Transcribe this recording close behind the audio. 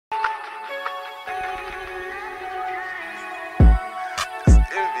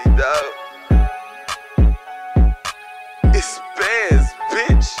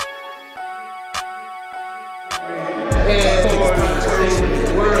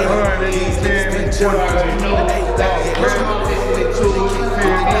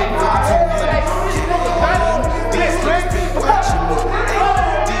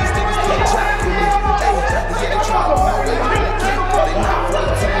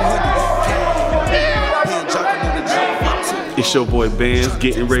It's your boy Bandz,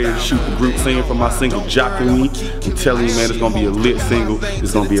 getting ready to shoot the group scene for my single Jockin Me. I'm telling you, man, it's gonna be a lit single.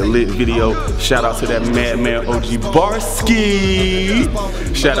 It's gonna be a lit video. Shout out to that madman OG Barsky.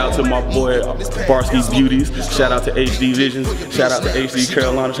 Shout out to my boy Barsky's Beauties. Shout out to HD Visions. Shout out to HD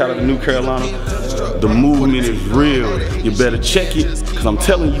Carolina. Shout out to New Carolina. The movement is real. You better check it, cause I'm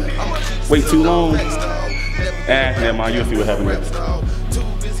telling you, wait too long. Never mind, you'll see what happens next.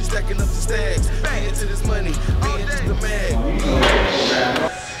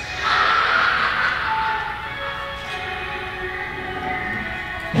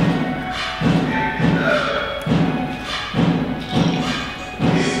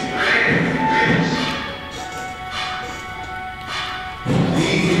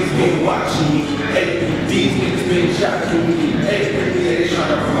 Watching me, hey, these niggas been shocking me, hey, they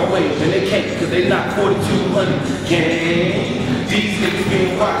tryna run my way, and they can't, cause they not 4200 gang. These niggas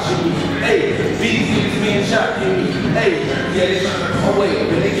been watching me, hey, these niggas been shocking me, hey, yeah, they tryna run my way,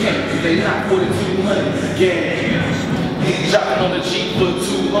 and they can't, cause they not 4200 gang. Niggas dropping on the Jeep for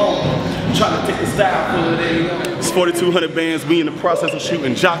too long, trying to take the style for they know. It's 4200 Bandz. We in the process of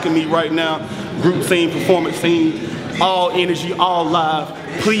shooting Jockin Me right now. Group scene, performance scene, all energy, all live.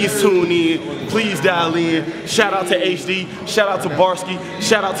 Please tune in, please dial in. Shout out to HD, shout out to Barsky,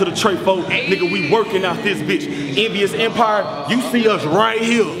 shout out to the Trey folk. Nigga, we working out this bitch. Envious Empire, you see us right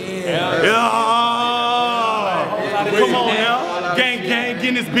here. Yeah. Come on now. Gang,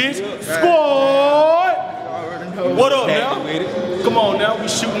 getting this bitch. Squad. What up now? Come on now, we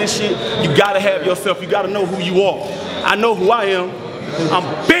shooting this shit. You gotta have yourself, you gotta know who you are. I know who I am. I'm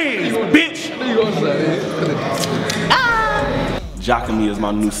Bandz, bitch. Jockin Me is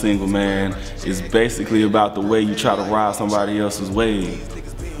my new single, man. It's basically about the way you try to ride somebody else's wave.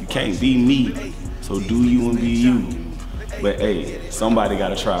 You can't be me, so do you and be you. But hey, somebody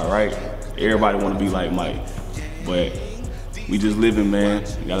gotta try, right? Everybody wanna be like Mike, but we just living, man.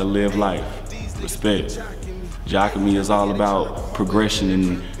 You gotta live life. Respect. Jockin Me is all about progression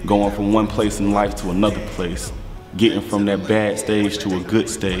and going from one place in life to another place. Getting from that bad stage to a good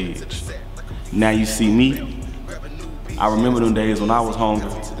stage. Now you see me. I remember them days when I was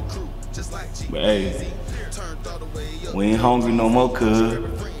hungry, but hey, we ain't hungry no more, cuz.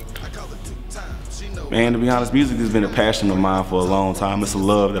 Man, to be honest, music has been a passion of mine for a long time. It's a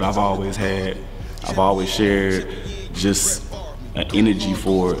love that I've always had. I've always shared just an energy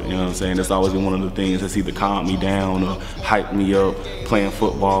for it, you know what I'm saying? That's always been one of the things that's either calmed me down or hyped me up. Playing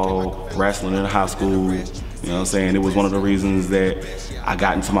football, wrestling in high school, you know what I'm saying? It was one of the reasons that I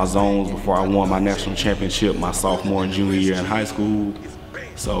got into my zones before I won my national championship my sophomore and junior year in high school.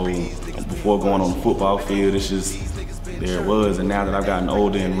 So before going on the football field, it's just, there it was. And now that I've gotten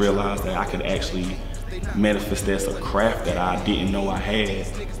older and realized that I could actually manifest as a craft that I didn't know I had,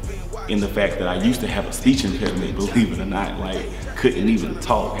 in the fact that I used to have a speech impediment, believe it or not, like couldn't even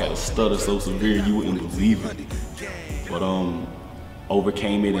talk, had a stutter so severe you wouldn't believe it. But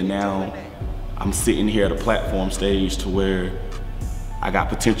overcame it, and now I'm sitting here at a platform stage to where I got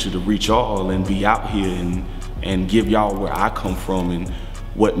potential to reach y'all and be out here and give y'all where I come from and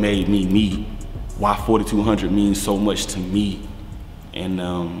what made me me, why 4200 means so much to me, and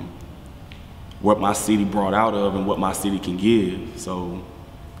what my city brought out of and what my city can give. So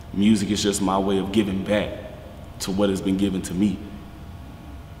music is just my way of giving back to what has been given to me.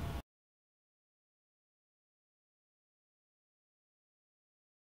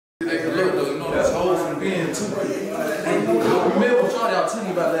 Hey, look, you know that's old from being too. Remember what y'all telling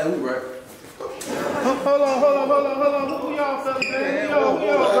you about last week, right? Hold on. Who y'all fellas, man? Who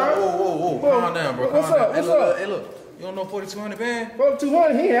y'all, bro? Whoa. Calm down, bro. What's up? Hey, look. You don't know 4200 Bandz?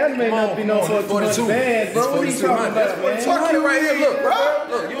 4200, he hasn't made nothing be known 4200 Bandz, bro. What are you talking about, man? 4200 right here, look, bro.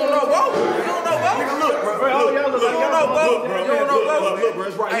 Look, you don't know Bo? You don't know Bo? Nigga, look, bro. You don't know Bo? You don't know Bo? Look, bro.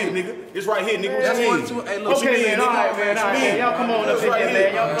 It's right here, nigga. It's right here, nigga. That's 4200. Hey, look. Okay, man. All right, man. Y'all come on up in here,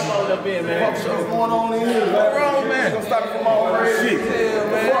 man. Y'all come on up in, man. What's going on in here, man? What's wrong, man? Gonna stop it from all that shit. Yeah,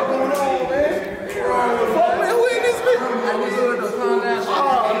 man. What's going on, man? Fuck, man. Who in this bitch? Hey, what's good, though? Calm down.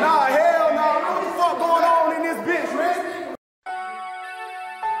 Oh, nah, hell no. What the fuck going on in this bitch, man?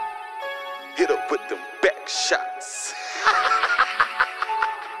 Hit up with them back shots.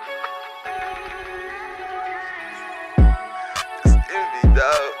 It's envy,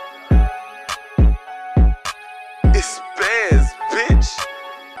 dog. It's Bandz, bitch.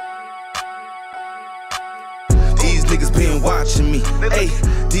 These niggas been watching me. Hey,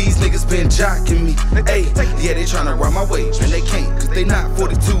 these niggas been jocking me. Hey, yeah, they tryna ride my wave, and they can't, cause they not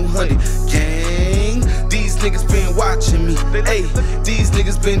 4200 gang. These niggas been watching me. Hey, these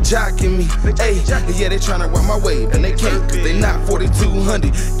niggas been jocking me. Hey, yeah, they tryna ride my wave, and they can't, cause they not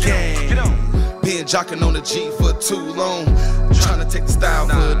 4200 gang. Been jocking on the G for too long, tryna take the style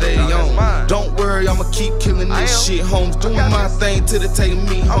for they own. Don't worry, I'ma keep killing this shit, homes. Doing my thing till they take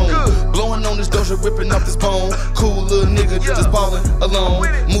me home. Blowing on this doja, ripping off this bone. Cool little nigga, just ballin' alone.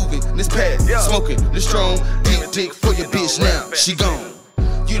 Moving this path, smoking this strong. Deep dick for your bitch now, she gone.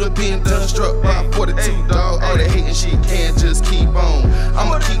 You done been done struck by 42, dawg. All that hating shit can't just keep on.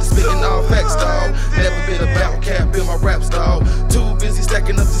 I'ma keep spitting all facts, dawg. Never been about cap in my raps, dawg. Too busy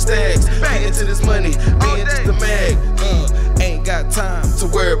stacking up the stacks, getting to this money, being just a mag. Ain't got time to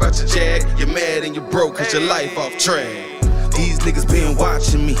worry about your jag. You're mad and you're broke cause your life off track. These niggas been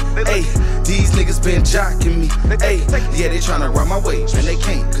watching me. Ayy, these niggas been jocking me. Ayy, yeah, they tryna ride my wave, and they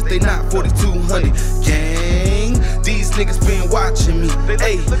can't, cause they not 4200 gang. These niggas been watching me.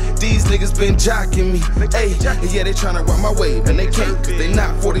 Ayy, these niggas been jocking me. Ayy, yeah, they tryna ride my wave, and they can't, cause they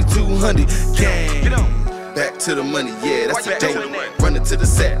not 4200 gang. Back to the money, yeah, that's the day. Running to the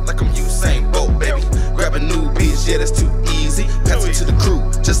set like I'm Usain Bolt, baby. Grab a new bitch, yeah, that's too easy. Pass it to the crew,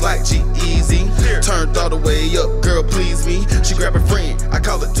 just like G-Eazy. Turned all the way up, girl, please me. She grab a friend, I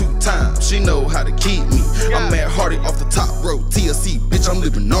call it 2 times. She know how to keep me. I'm Matt Hardy off the top road, TLC, bitch, I'm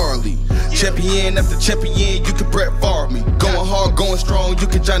living gnarly. Champion after champion, you can Brett Favre me. Going hard, going strong, you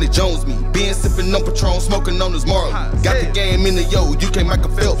can Johnny Jones me. Been sipping on Patron, smoking on this Marley. Got the game in the yo, you can't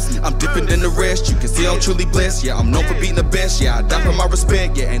Michael Phelps me. I'm different than the rest, you can see I'm truly blessed. Yeah, I'm known for being the best, yeah, I die for my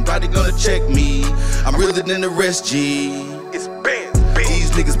respect. Yeah, ain't nobody gonna check me. I'm realer than the rest, G. It's Bandz.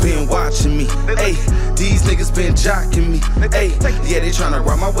 These niggas been watching me. Ayy, these niggas been jocking me. Ayy, yeah, they tryna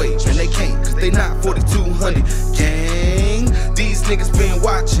ride my wave, and they can't, cause they not 4200 gang. These niggas been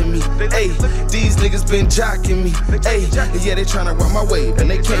watching me. Ayy, these niggas been jocking me. Ayy, yeah, they tryna ride my wave, and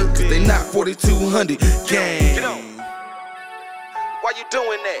they can't, cause they not 4200 gang. Why you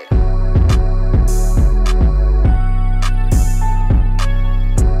doing that?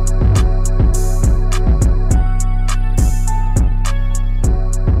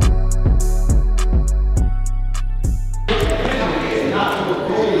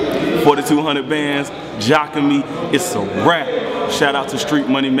 4200 Bandz, Jockin Me, it's a wrap. Shout out to Street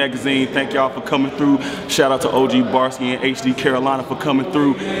Money Magazine, thank y'all for coming through. Shout out to OG Barsky and HD Carolina for coming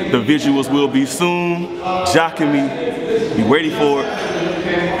through. The visuals will be soon. Jockin Me, be ready for it.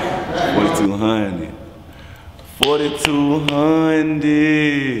 4200.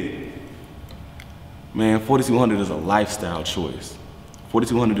 4200. Man, 4200 is a lifestyle choice.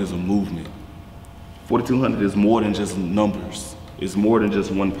 4200 is a movement. 4200 is more than just numbers. It's more than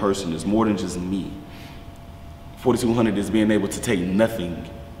just one person. It's more than just me. 4200 is being able to take nothing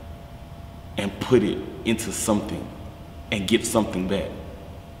and put it into something and get something back.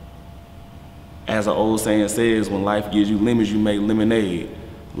 As an old saying says, when life gives you lemons, you make lemonade.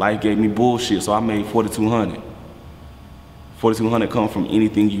 Life gave me bullshit, so I made 4200. 4200 comes from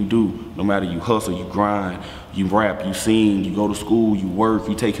anything you do. No matter you hustle, you grind, you rap, you sing, you go to school, you work,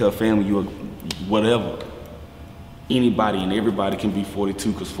 you take care of family, you whatever. Anybody and everybody can be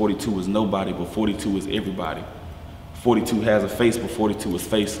 42, because 42 is nobody, but 42 is everybody. 42 has a face, but 42 is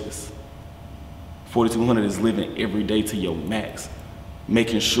faceless. 4200 is living every day to your max,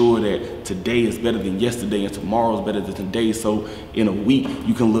 making sure that today is better than yesterday and tomorrow is better than today, so in a week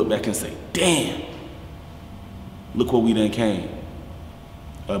you can look back and say, damn, look what we done came.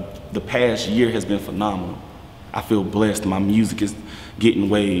 The past year has been phenomenal. I feel blessed. My music is getting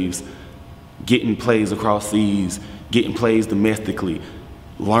waves, getting plays across seas, getting plays domestically,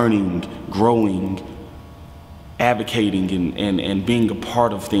 learning, growing, advocating, and being a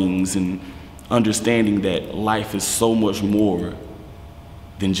part of things, and understanding that life is so much more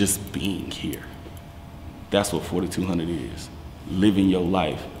than just being here. That's what 4200 is. Living your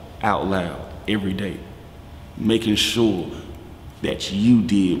life out loud every day, making sure that you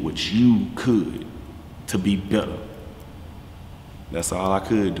did what you could to be better. That's all I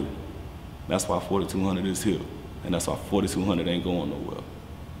could do. That's why 4200 is here. And that's why 4200 ain't going nowhere.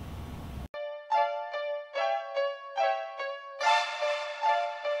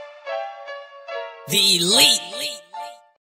 The elite.